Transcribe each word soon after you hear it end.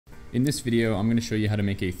In this video, I'm going to show you how to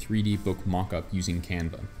make a 3D book mockup using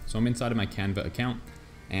Canva. So I'm inside of my Canva account,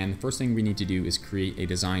 and the first thing we need to do is create a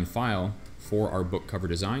design file for our book cover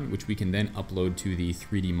design, which we can then upload to the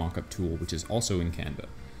 3D mockup tool, which is also in Canva.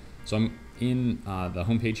 So I'm in the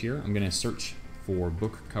home page here. I'm going to search for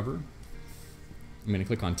book cover. I'm going to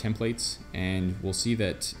click on templates, and we'll see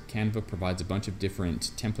that Canva provides a bunch of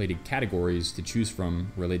different templated categories to choose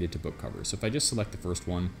from related to book covers. So if I just select the first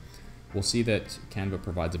one, we'll see that Canva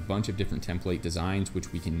provides a bunch of different template designs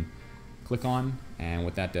which we can click on, and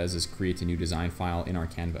what that does is create a new design file in our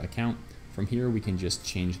Canva account. From here we can just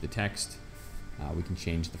change the text, we can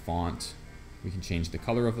change the font, we can change the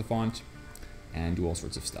color of the font, and do all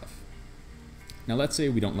sorts of stuff. Now let's say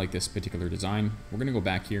we don't like this particular design. We're going to go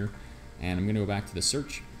back here, and I'm going to go back to the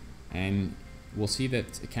search, and we'll see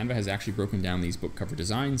that Canva has actually broken down these book cover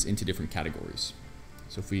designs into different categories.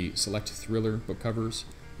 So if we select thriller book covers,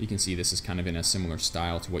 you can see this is kind of in a similar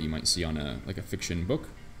style to what you might see on a fiction book.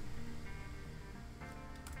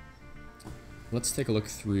 Let's take a look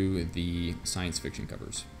through the science fiction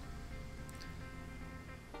covers.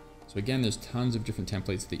 So again, there's tons of different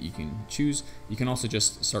templates that you can choose. You can also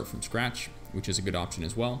just start from scratch, which is a good option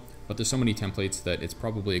as well. But there's so many templates that it's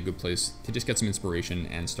probably a good place to just get some inspiration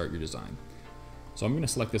and start your design. So I'm going to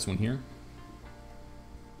select this one here.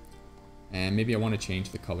 And maybe I want to change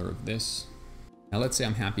the color of this. Now let's say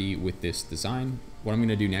I'm happy with this design. What I'm going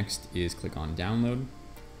to do next is click on download,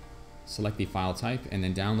 select the file type, and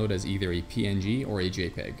then download as either a PNG or a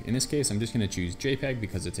JPEG. In this case, I'm just going to choose JPEG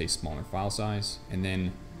because it's a smaller file size, and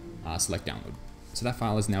then select download. So that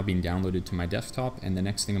file is now being downloaded to my desktop, and the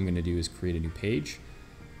next thing I'm going to do is create a new page,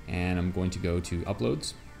 and I'm going to go to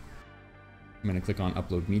uploads. I'm going to click on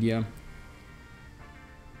upload media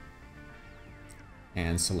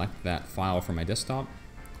and select that file from my desktop,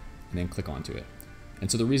 and then click onto it. And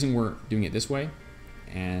so the reason we're doing it this way,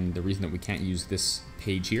 and the reason that we can't use this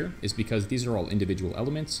page here, is because these are all individual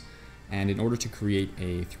elements, and in order to create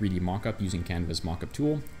a 3D mockup using Canva's mockup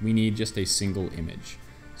tool, we need just a single image.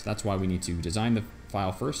 So that's why we need to design the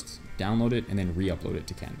file first, download it, and then re-upload it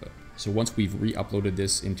to Canva. So once we've re-uploaded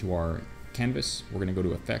this into our canvas, we're going to go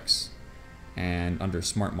to Effects, and under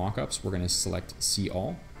Smart Mockups, we're going to select See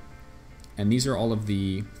All. And these are all of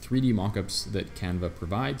the 3D mockups that Canva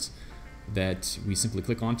provides that we simply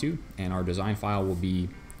click onto, and our design file will be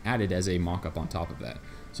added as a mockup on top of that.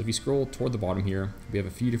 So if you scroll toward the bottom here, we have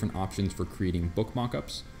a few different options for creating book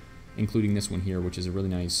mockups, including this one here, which is a really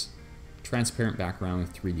nice transparent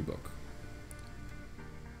background 3D book.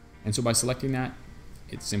 And so by selecting that,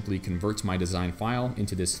 it simply converts my design file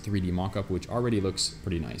into this 3D mockup, which already looks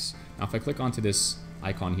pretty nice. Now if I click onto this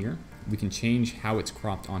icon here, we can change how it's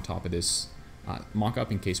cropped on top of this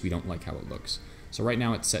mockup in case we don't like how it looks. So right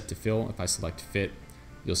now it's set to fill. If I select fit,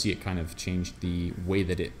 you'll see it kind of changed the way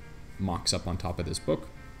that it mocks up on top of this book.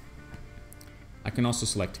 I can also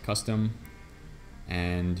select custom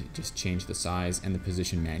and just change the size and the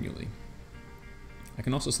position manually. I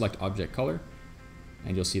can also select object color,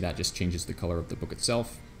 and you'll see that just changes the color of the book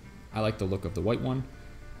itself. I like the look of the white one,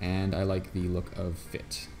 and I like the look of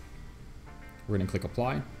fit. We're going to click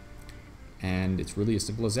apply, and it's really as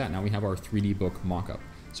simple as that. Now we have our 3D book mockup.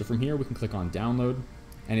 So from here we can click on download,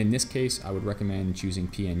 and in this case I would recommend choosing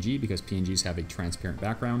PNG because PNGs have a transparent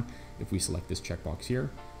background. If we select this checkbox here,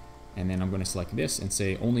 and then I'm going to select this and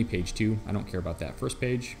say only page 2, I don't care about that first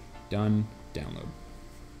page, done, download.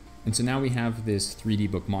 And so now we have this 3D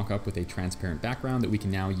book mockup with a transparent background that we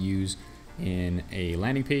can now use in a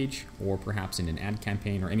landing page or perhaps in an ad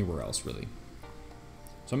campaign or anywhere else really.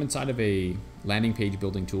 So I'm inside of a landing page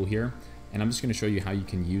building tool here, and I'm just going to show you how you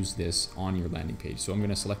can use this on your landing page. So I'm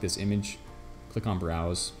going to select this image, click on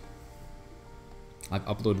browse. I've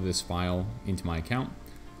uploaded this file into my account.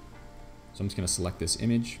 So I'm just going to select this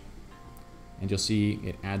image, and you'll see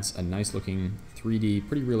it adds a nice looking 3D,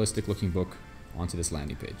 pretty realistic looking book onto this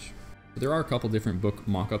landing page. But there are a couple different book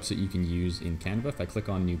mockups that you can use in Canva. If I click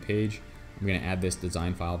on new page, I'm going to add this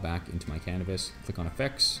design file back into my canvas, click on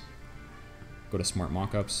effects, go to smart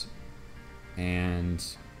mockups, and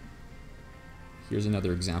here's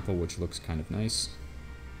another example which looks kind of nice.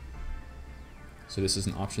 So this is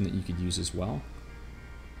an option that you could use as well.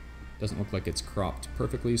 Doesn't look like it's cropped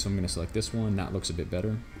perfectly, so I'm going to select this one. That looks a bit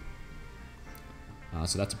better.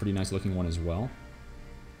 So that's a pretty nice looking one as well.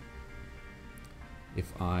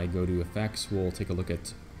 If I go to effects, we'll take a look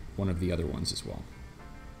at one of the other ones as well.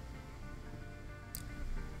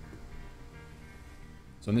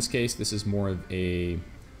 So in this case, this is more of a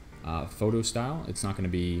photo style. It's not going to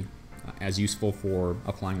be as useful for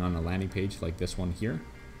applying on a landing page like this one here,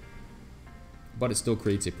 but it still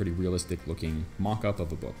creates a pretty realistic looking mock-up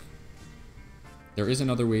of a book. There is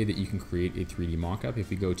another way that you can create a 3D mockup. If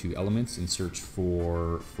we go to Elements and search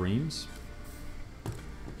for frames,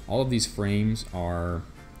 all of these frames are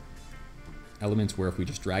elements where if we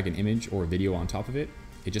just drag an image or a video on top of it,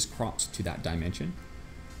 it just crops to that dimension.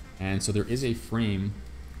 And so there is a frame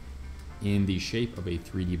in the shape of a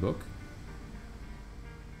 3D book.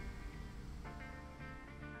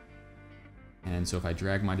 And so if I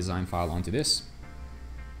drag my design file onto this,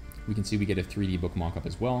 we can see we get a 3D book mockup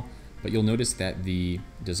as well. But you'll notice that the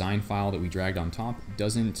design file that we dragged on top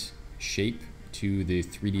doesn't shape to the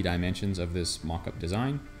 3D dimensions of this mockup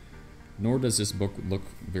design, nor does this book look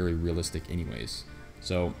very realistic anyways.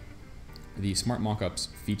 So the Smart Mockups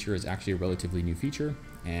feature is actually a relatively new feature,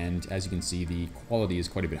 and as you can see, the quality is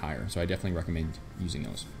quite a bit higher, so I definitely recommend using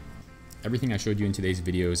those. Everything I showed you in today's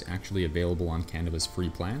video is actually available on Canva's free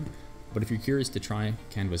plan, but if you're curious to try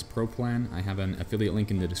Canva's Pro plan, I have an affiliate link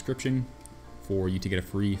in the description for you to get a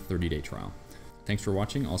free 30-day trial. Thanks for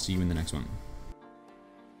watching. I'll see you in the next one.